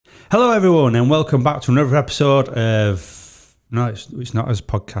Hello everyone and welcome back to another episode of... No, it's not as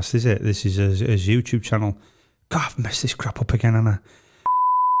podcast, is it? This is as YouTube channel. God, I've messed this crap up again, haven't I?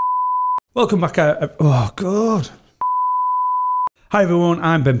 Welcome back. Oh, God. Hi everyone,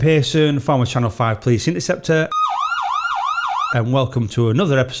 I'm Ben Pearson, former Channel 5 Police Interceptor. And welcome to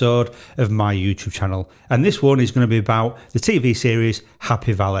another episode of my YouTube channel. And this one is going to be about the TV series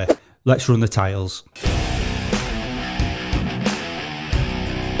Happy Valley. Let's run the titles.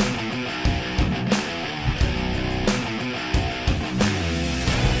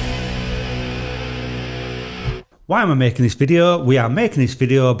 Why am I making this video? We are making this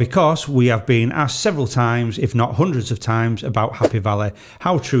video because we have been asked several times, if not hundreds of times, about Happy Valley.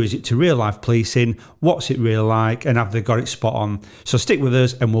 How true is it to real life policing? What's it really like? And have they got it spot on? So stick with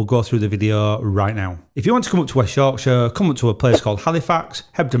us and we'll go through the video right now. If you want to come up to West Yorkshire, come up to a place called Halifax,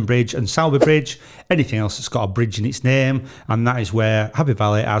 Hebden Bridge and Salby Bridge, anything else that's got a bridge in its name, and that is where Happy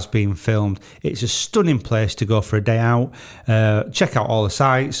Valley has been filmed. It's a stunning place to go for a day out, check out all the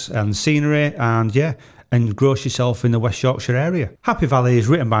sights and scenery, and yeah, and gross yourself in the West Yorkshire area. Happy Valley is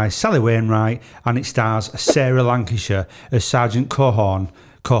written by Sally Wainwright and it stars Sarah Lancashire as Sergeant Cornwall.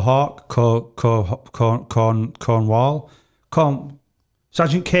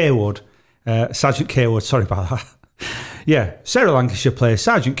 Sergeant Carewood. Sergeant Carewood, sorry about that. Yeah, Sarah Lancashire plays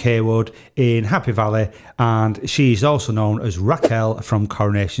Sergeant Carewood in Happy Valley, and she's also known as Raquel from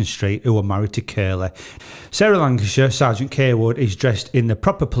Coronation Street, who are married to Curly. Sarah Lancashire, Sergeant Carewood, is dressed in the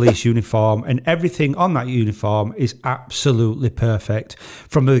proper police uniform, and everything on that uniform is absolutely perfect.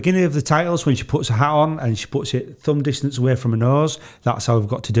 From the beginning of the titles, when she puts a hat on and she puts it thumb distance away from her nose, that's how we've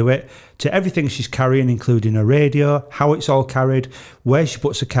got to do it, to everything she's carrying, including her radio, how it's all carried, where she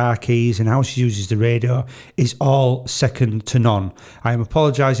puts her car keys and how she uses the radio, is all second to none. I am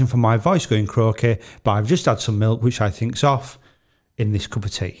apologising for my voice going croaky, but I've just had some milk which I think's off in this cup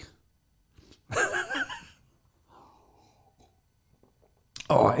of tea.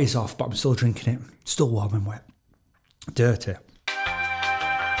 Oh, it is off, but I'm still drinking it. Still warm and wet. Dirty.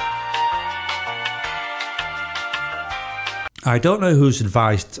 I don't know who's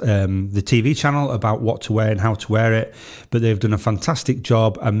advised the TV channel about what to wear and how to wear it, but they've done a fantastic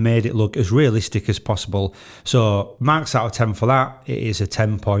job and made it look as realistic as possible. So marks out of 10 for that, it is a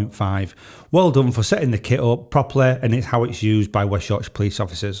 10.5. Well done for setting the kit up properly, and it's how it's used by West Yorkshire police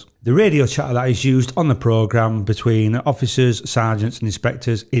officers. The radio chatter that is used on the programme between officers, sergeants and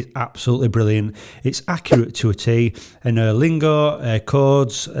inspectors is absolutely brilliant. It's accurate to a T, and lingo,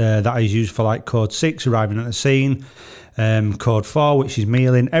 codes that is used for like code 6, arriving at the scene, code 4, which is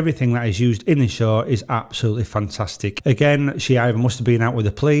mealing, everything that is used in the show is absolutely fantastic. Again, she either must have been out with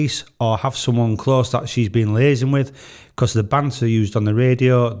the police or have someone close that she's been liaising with, because the banter used on the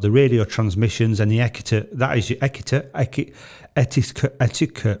radio transmissions and the etiquette, that is your etiquette,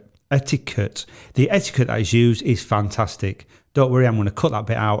 the etiquette that is used is fantastic. Don't worry, I'm going to cut that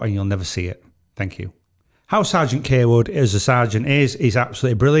bit out and you'll never see it. Thank you. How Sergeant Carewood as a sergeant is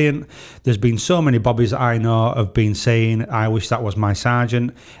absolutely brilliant. There's been so many bobbies that I know have been saying, I wish that was my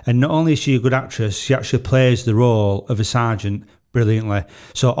sergeant. And not only is she a good actress, she actually plays the role of a sergeant brilliantly.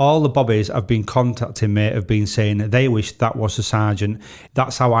 So all the bobbies have been contacting me, have been saying that they wish that was a sergeant.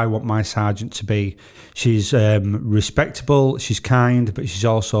 That's how I want my sergeant to be. She's respectable, she's kind, but she's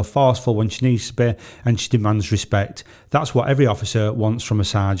also forceful when she needs to be, and she demands respect. That's what every officer wants from a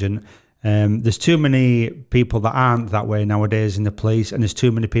sergeant. There's too many people that aren't that way nowadays in the police, and there's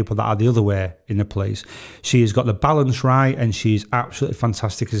too many people that are the other way in the police. She has got the balance right, and she's absolutely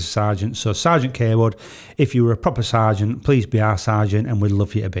fantastic as a sergeant. So Sergeant Carewood, if you were a proper sergeant, please be our sergeant and we'd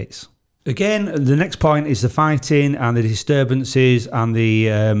love you to bits. Again, the next point is the fighting and the disturbances and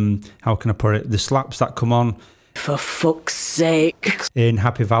the, how can I put it, the slaps that come on. For fuck's sake. In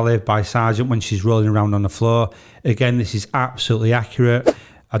Happy Valley by Sergeant when she's rolling around on the floor. Again, this is absolutely accurate.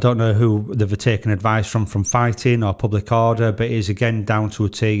 I don't know who they've taken advice from fighting or public order, but it is again down to a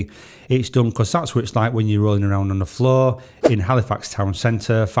T. It's done because that's what it's like when you're rolling around on the floor in Halifax town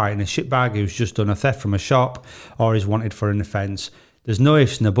centre fighting a shitbag who's just done a theft from a shop or is wanted for an offence. There's no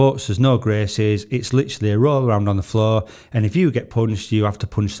ifs and buts, there's no graces, it's literally a roll around on the floor, and if you get punched, you have to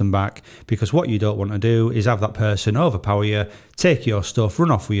punch them back, because what you don't want to do is have that person overpower you, take your stuff, run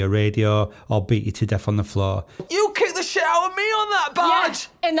off with your radio, or beat you to death on the floor. You kicked the shit out of me on that badge!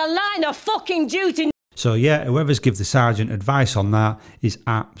 Yeah, in the line of fucking duty. So yeah, whoever's give the sergeant advice on that is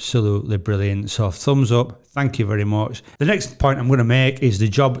absolutely brilliant. So thumbs up, thank you very much. The next point I'm going to make is the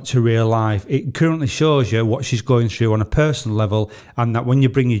job to real life. It currently shows you what she's going through on a personal level, and that when you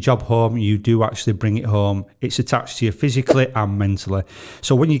bring your job home, you do actually bring it home. It's attached to you physically and mentally.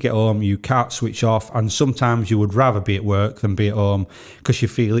 So when you get home, you can't switch off, and sometimes you would rather be at work than be at home because you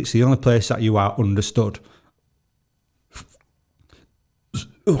feel it's the only place that you are understood.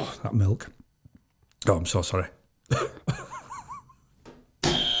 Oh, that milk. Oh, I'm so sorry.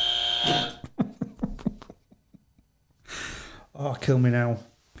 Oh, kill me now.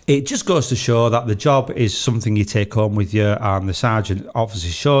 It just goes to show that the job is something you take home with you, and the sergeant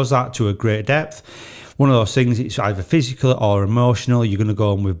obviously shows that to a great depth. One of those things, it's either physical or emotional. You're going to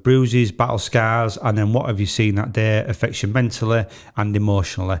go on with bruises, battle scars, and then what have you seen that day affects you mentally and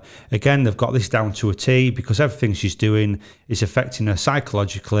emotionally. Again, they've got this down to a T because everything she's doing is affecting her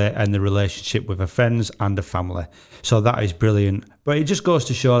psychologically and the relationship with her friends and her family. So that is brilliant. But it just goes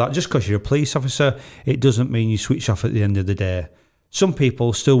to show that just because you're a police officer, it doesn't mean you switch off at the end of the day. Some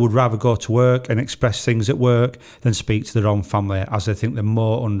people still would rather go to work and express things at work than speak to their own family, as they think they're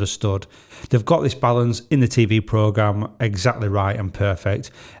more understood. They've got this balance in the TV programme exactly right and perfect,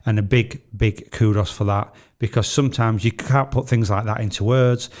 and a big, big kudos for that, because sometimes you can't put things like that into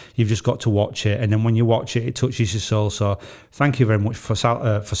words. You've just got to watch it, and then when you watch it, it touches your soul. So thank you very much for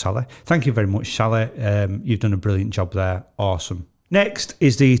Sally. Thank you very much, Sally. You've done a brilliant job there. Awesome. Next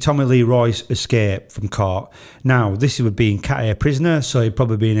is the Tommy Lee Royce escape from court. Now, this would be in Cat A prisoner, so he'd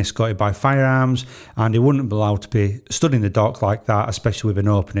probably being escorted by firearms, and he wouldn't be allowed to be stood in the dock like that, especially with an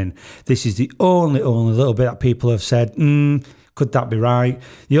opening. This is the only little bit that people have said, could that be right?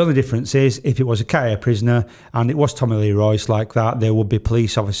 The only difference is if it was a Cat A prisoner and it was Tommy Lee Royce like that, there would be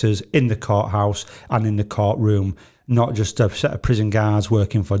police officers in the courthouse and in the courtroom, not just a set of prison guards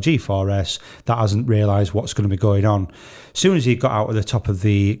working for G4S that hasn't realised what's going to be going on. As soon as he got out of the top of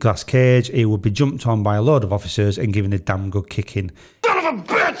the glass cage, he would be jumped on by a load of officers and given a damn good kicking. Son of a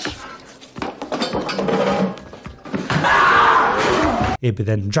bitch! He'd be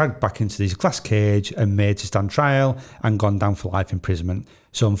then dragged back into this glass cage and made to stand trial and gone down for life imprisonment.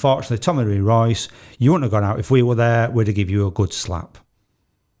 So unfortunately, Tommy Lee Royce, you wouldn't have gone out. If we were there, we'd have given you a good slap.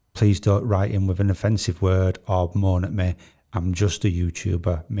 Please don't write in with an offensive word or moan at me. I'm just a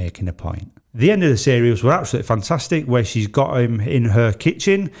YouTuber making a point. The end of the series were absolutely fantastic, where she's got him in her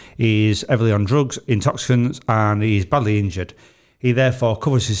kitchen. He's heavily on drugs, intoxicants, and he's badly injured. He therefore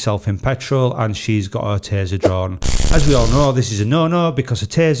covers himself in petrol, and she's got her taser drawn. As we all know, this is a no-no because a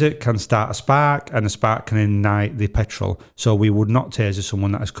taser can start a spark, and a spark can ignite the petrol. So we would not taser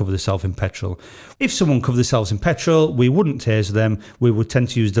someone that has covered themselves in petrol. If someone covered themselves in petrol, we wouldn't taser them. We would tend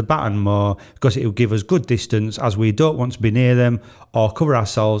to use the baton more because it will give us good distance, as we don't want to be near them or cover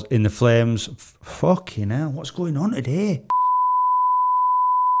ourselves in the flames. Fucking hell, what's going on today?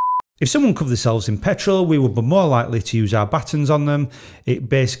 If someone covered themselves in petrol, we would be more likely to use our batons on them. It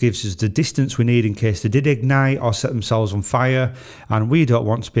basically gives us the distance we need in case they did ignite or set themselves on fire, and we don't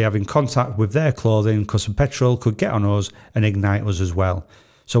want to be having contact with their clothing because the petrol could get on us and ignite us as well.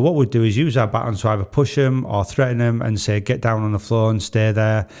 So what we'd do is use our batons to either push them or threaten them and say get down on the floor and stay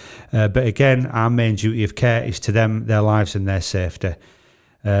there. But again, our main duty of care is to them, their lives and their safety.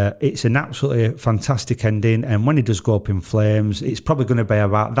 It's an absolutely fantastic ending, and when he does go up in flames, it's probably going to be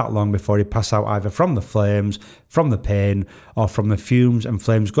about that long before he passes out, either from the flames, from the pain, or from the fumes and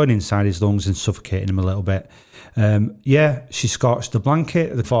flames going inside his lungs and suffocating him a little bit. Yeah, she scorched the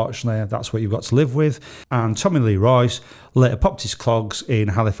blanket. Unfortunately, that's what you've got to live with. And Tommy Lee Royce later popped his clogs in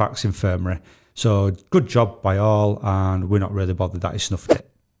Halifax Infirmary. So good job by all, and we're not really bothered that he snuffed it.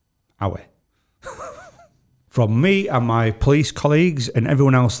 Are we? From me and my police colleagues and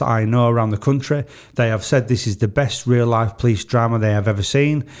everyone else that I know around the country, they have said this is the best real-life police drama they have ever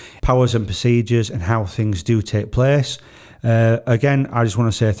seen. Powers and procedures and how things do take place. Again, I just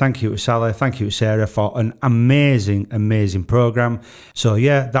want to say thank you to Sally, thank you to Sarah for an amazing, amazing programme. So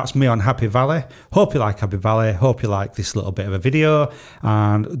yeah, that's me on Happy Valley. Hope you like Happy Valley, hope you like this little bit of a video,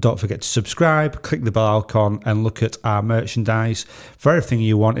 and don't forget to subscribe, click the bell icon and look at our merchandise for everything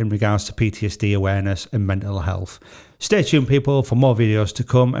you want in regards to PTSD awareness and mental health. Stay tuned people for more videos to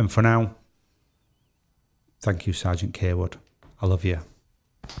come, and for now, thank you Sergeant Kaywood. I love you.